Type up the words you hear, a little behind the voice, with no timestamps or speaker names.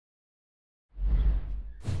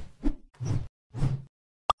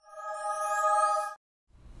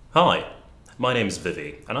Hi, my name is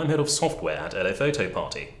Vivi and I'm head of software at LA Photo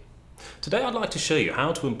Party. Today I'd like to show you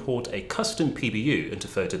how to import a custom PBU into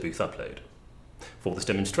Photo Booth Upload. For this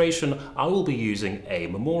demonstration, I will be using a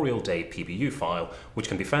Memorial Day PBU file which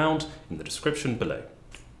can be found in the description below.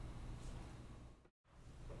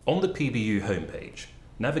 On the PBU homepage,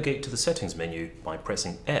 navigate to the Settings menu by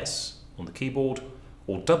pressing S on the keyboard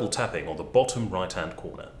or double tapping on the bottom right-hand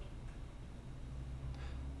corner.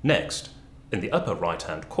 Next, in the upper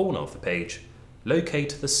right-hand corner of the page,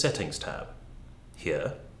 locate the Settings tab.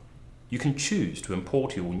 Here, you can choose to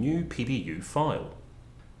import your new PBU file.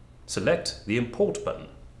 Select the Import button,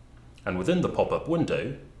 and within the pop-up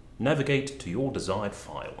window, navigate to your desired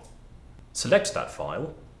file. Select that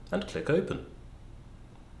file and click Open.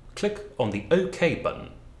 Click on the OK button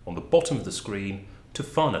on the bottom of the screen to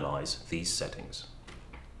finalize these settings.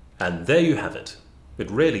 And there you have it.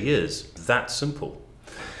 It really is that simple.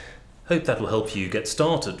 Hope that will help you get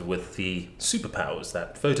started with the superpowers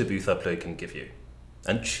that Photo Booth Upload can give you.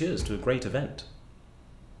 And cheers to a great event.